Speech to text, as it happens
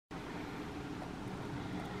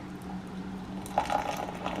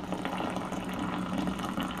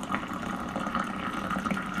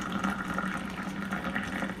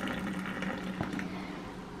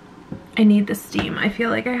I need the steam. I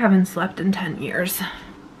feel like I haven't slept in 10 years.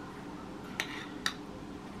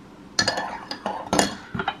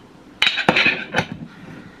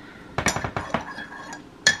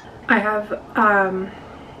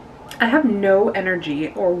 I have no energy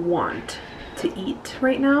or want to eat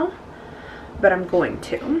right now, but I'm going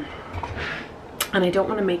to. And I don't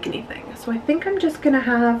want to make anything. So I think I'm just gonna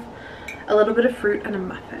have a little bit of fruit and a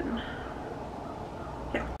muffin.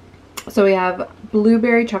 Yeah. So we have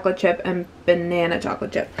blueberry chocolate chip and banana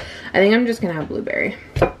chocolate chip. I think I'm just gonna have blueberry.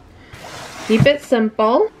 Keep it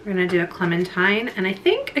simple. We're gonna do a clementine and I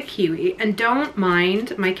think a kiwi. And don't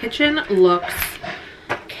mind, my kitchen looks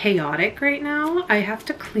chaotic right now. I have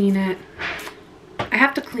to clean it. I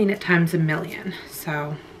have to clean it times a million.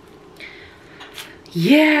 So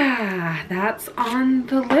yeah, that's on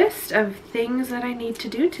the list of things that I need to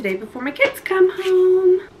do today before my kids come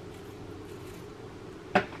home.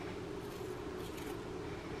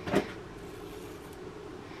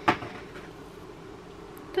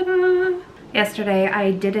 Ta-da! Yesterday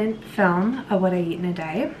I didn't film a what I eat in a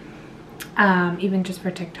day, even just for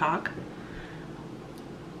TikTok.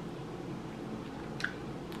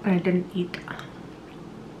 I didn't eat.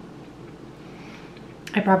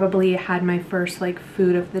 I probably had my first like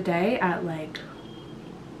food of the day at like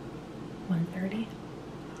 1:30.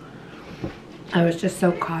 I was just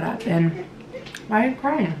so caught up in, why are you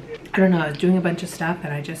crying? I don't know, I was doing a bunch of stuff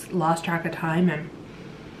and I just lost track of time and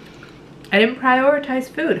I didn't prioritize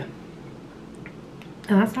food.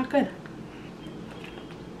 And that's not good.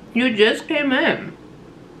 You just came in.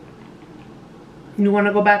 You want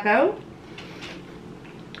to go back out?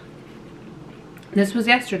 This was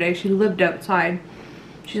yesterday. She lived outside.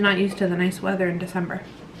 She's not used to the nice weather in December.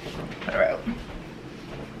 Put her out.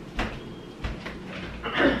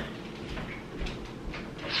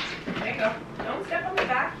 There you go. Don't step on the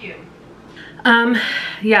vacuum.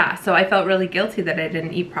 Yeah, so I felt really guilty that I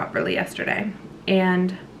didn't eat properly yesterday.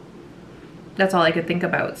 And that's all I could think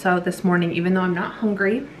about. So this morning, even though I'm not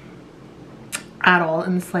hungry at all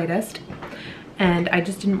in the slightest, and I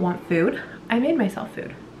just didn't want food, I made myself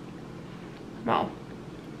food. Well,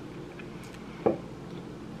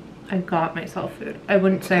 I got myself food. I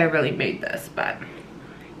wouldn't say I really made this, but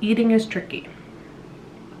eating is tricky.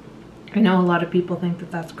 I know a lot of people think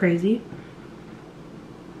that that's crazy,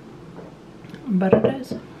 but it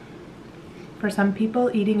is. For some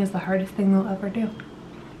people, eating is the hardest thing they'll ever do.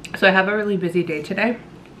 So I have a really busy day today.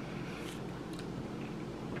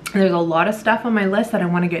 There's a lot of stuff on my list that I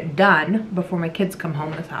want to get done before my kids come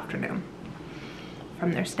home this afternoon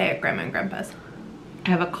from their stay at Grandma and Grandpa's. I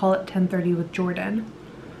have a call at 10:30 with Jordan,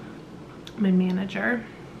 my manager.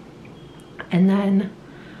 And then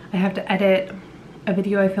I have to edit a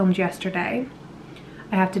video I filmed yesterday.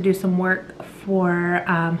 I have to do some work for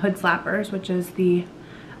Hood Slappers, which is the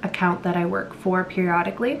account that I work for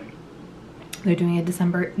periodically. They're doing a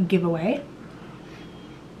December giveaway.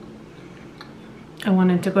 I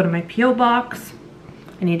wanted to go to my P.O. box.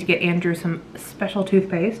 I need to get Andrew some special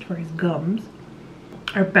toothpaste for his gums.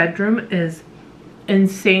 Our bedroom is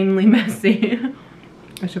insanely messy.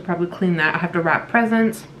 I should probably clean that. I have to wrap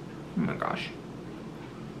presents. Oh my gosh.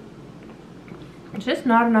 It's just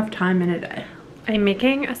not enough time in a day. I'm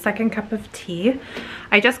making a second cup of tea.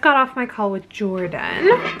 I just got off my call with Jordan.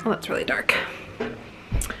 Oh, that's really dark.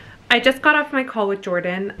 I just got off my call with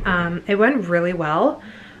Jordan. It went really well.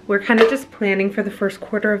 We're kind of just planning for the first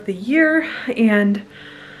quarter of the year, and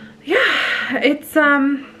yeah, it's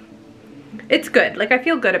good. Like, I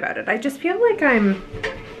feel good about it. I just feel like I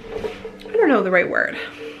don't know the right word,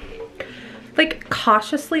 like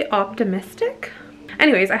cautiously optimistic.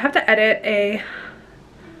 Anyways, I have to edit a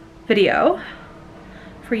video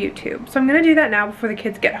for YouTube, so I'm gonna do that now before the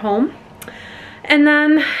kids get home. And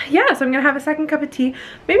then yeah, so I'm gonna have a second cup of tea.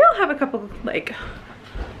 Maybe I'll have a couple of like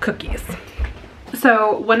cookies.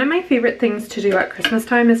 So one of my favorite things to do at Christmas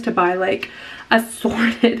time is to buy like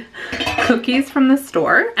assorted cookies from the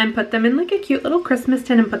store and put them in like a cute little Christmas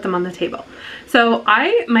tin and put them on the table. So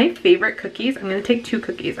my favorite cookies, I'm gonna take 2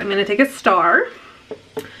 cookies. I'm gonna take a star,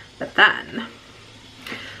 but then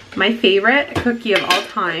my favorite cookie of all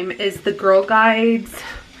time is the Girl Guides.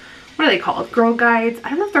 What are they called? Girl Guides. I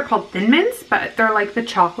don't know if they're called Thin Mints, but they're like the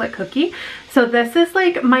chocolate cookie. So this is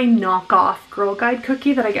like my knockoff Girl Guide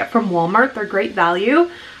cookie that I get from Walmart. They're great value.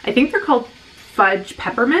 I think they're called Fudge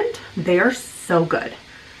Peppermint. They are so good.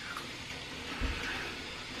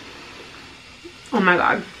 Oh my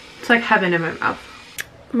god. It's like heaven in my mouth.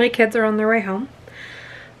 My kids are on their way home.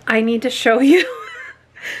 I need to show you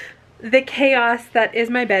the chaos that is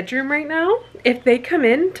my bedroom right now. If they come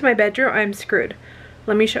into my bedroom, I'm screwed.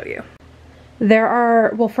 Let me show you. There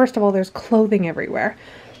are, well, first of all, there's clothing everywhere.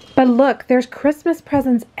 But look, there's Christmas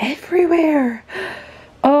presents everywhere.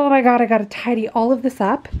 Oh my God, I gotta tidy all of this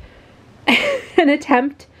up and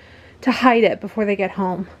attempt to hide it before they get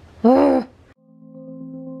home. Ugh.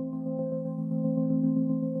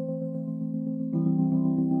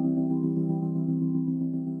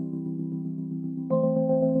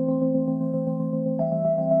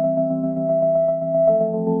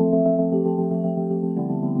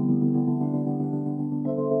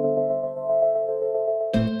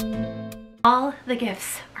 All the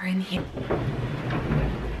gifts are in here.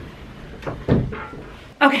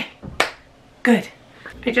 Okay, good.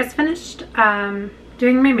 I just finished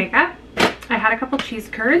doing my makeup. I had a couple cheese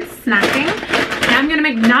curds, snacking. Now I'm gonna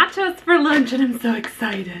make nachos for lunch and I'm so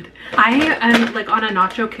excited. I am like on a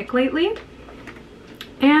nacho kick lately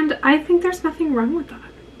and I think there's nothing wrong with that.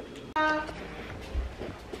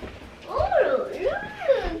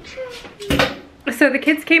 So the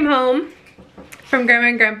kids came home from Grandma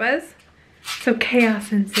and Grandpa's. So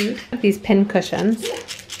chaos ensued. These pin cushions.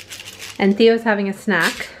 And Theo's having a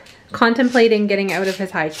snack, contemplating getting out of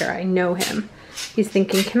his high chair. I know him. He's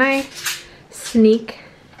thinking, can I sneak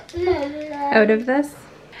out of this?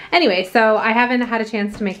 Anyway, so I haven't had a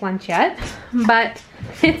chance to make lunch yet, but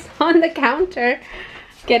it's on the counter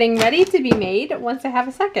getting ready to be made once I have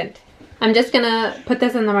a second. I'm just gonna put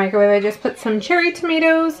this in the microwave. I just put some cherry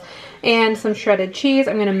tomatoes and some shredded cheese.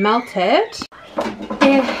 I'm gonna melt it.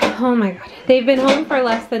 Oh my God. They've been home for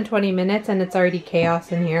less than 20 minutes and it's already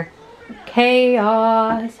chaos in here.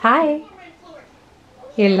 Chaos. Hi.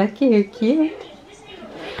 You're lucky, you're cute.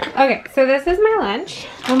 Okay, so this is my lunch.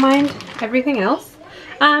 Don't mind everything else.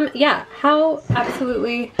 Yeah, how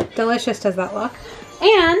absolutely delicious does that look?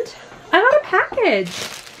 And I got a package.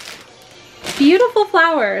 Beautiful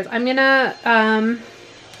flowers. I'm gonna,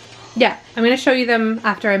 yeah, I'm gonna show you them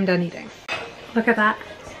after I'm done eating. Look at that.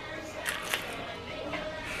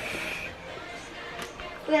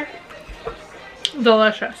 Yeah.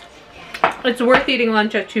 Delicious. It's worth eating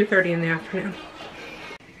lunch at 2:30 in the afternoon.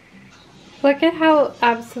 Look at how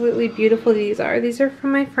absolutely beautiful these are. These are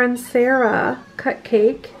from my friend Sarah.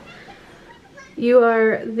 Cupcake. You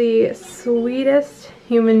are the sweetest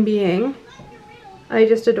human being. I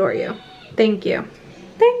just adore you. Thank you.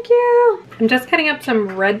 Thank you. I'm just cutting up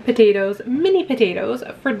some red potatoes, mini potatoes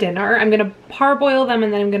for dinner. I'm gonna parboil them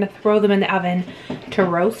and then I'm gonna throw them in the oven to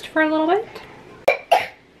roast for a little bit.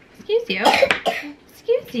 Excuse you.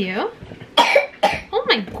 Excuse you. Oh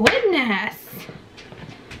my goodness.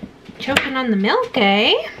 Choking on the milk,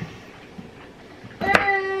 eh?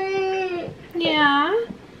 Yeah.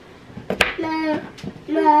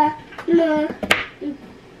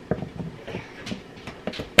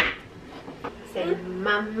 Say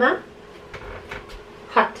mama.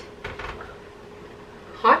 Hot.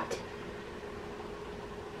 Hot.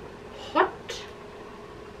 Hot.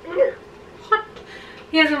 Hot.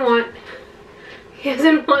 He doesn't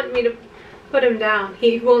want me to put him down.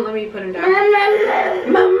 He won't let me put him down.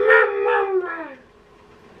 Mama.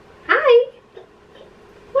 Hi.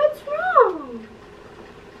 What's wrong?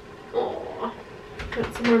 Oh.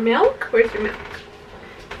 Want some more milk? Where's your milk?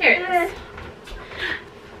 Here it is.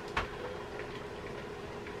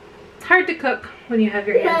 It's hard to cook when you have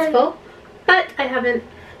your hands full, but I haven't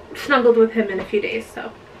snuggled with him in a few days,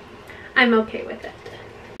 so I'm okay with it.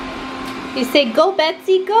 You say, go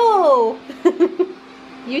Betsy, go!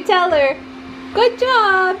 You tell her, good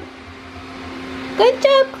job! Good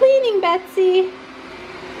job cleaning, Betsy!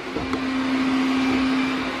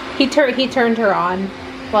 He turned her on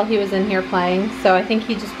while he was in here playing, so I think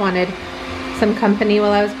he just wanted some company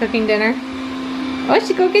while I was cooking dinner. Oh,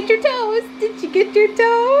 she go get your toes! Did you get your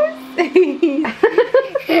toes?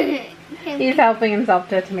 He's helping himself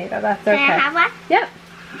to a tomato, that's okay. Can I have one? Yep.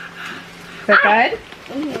 Is that good?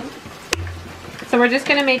 Mm-hmm. So we're just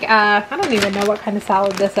gonna make I don't even know what kind of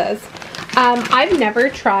salad this is. I've never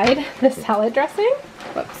tried the salad dressing.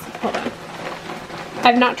 Whoops, hold on.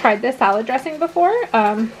 I've not tried this salad dressing before,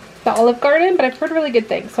 the Olive Garden, but I've heard really good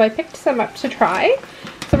things. So I picked some up to try.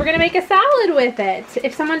 So we're gonna make a salad with it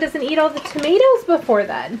if someone doesn't eat all the tomatoes before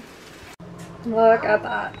then. Look at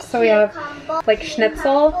that. So we have like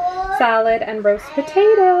schnitzel, salad, and roast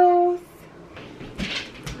potatoes.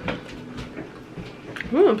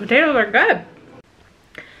 Ooh, potatoes are good.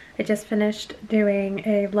 I just finished doing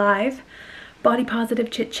a live body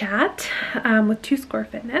positive chit chat with 2 Score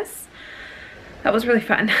Fitness. That was really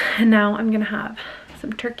fun. And now I'm gonna have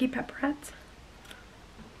some turkey pepperettes,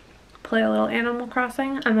 play a little Animal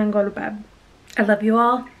Crossing, and then go to bed. I love you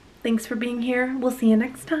all. Thanks for being here. We'll see you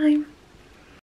next time.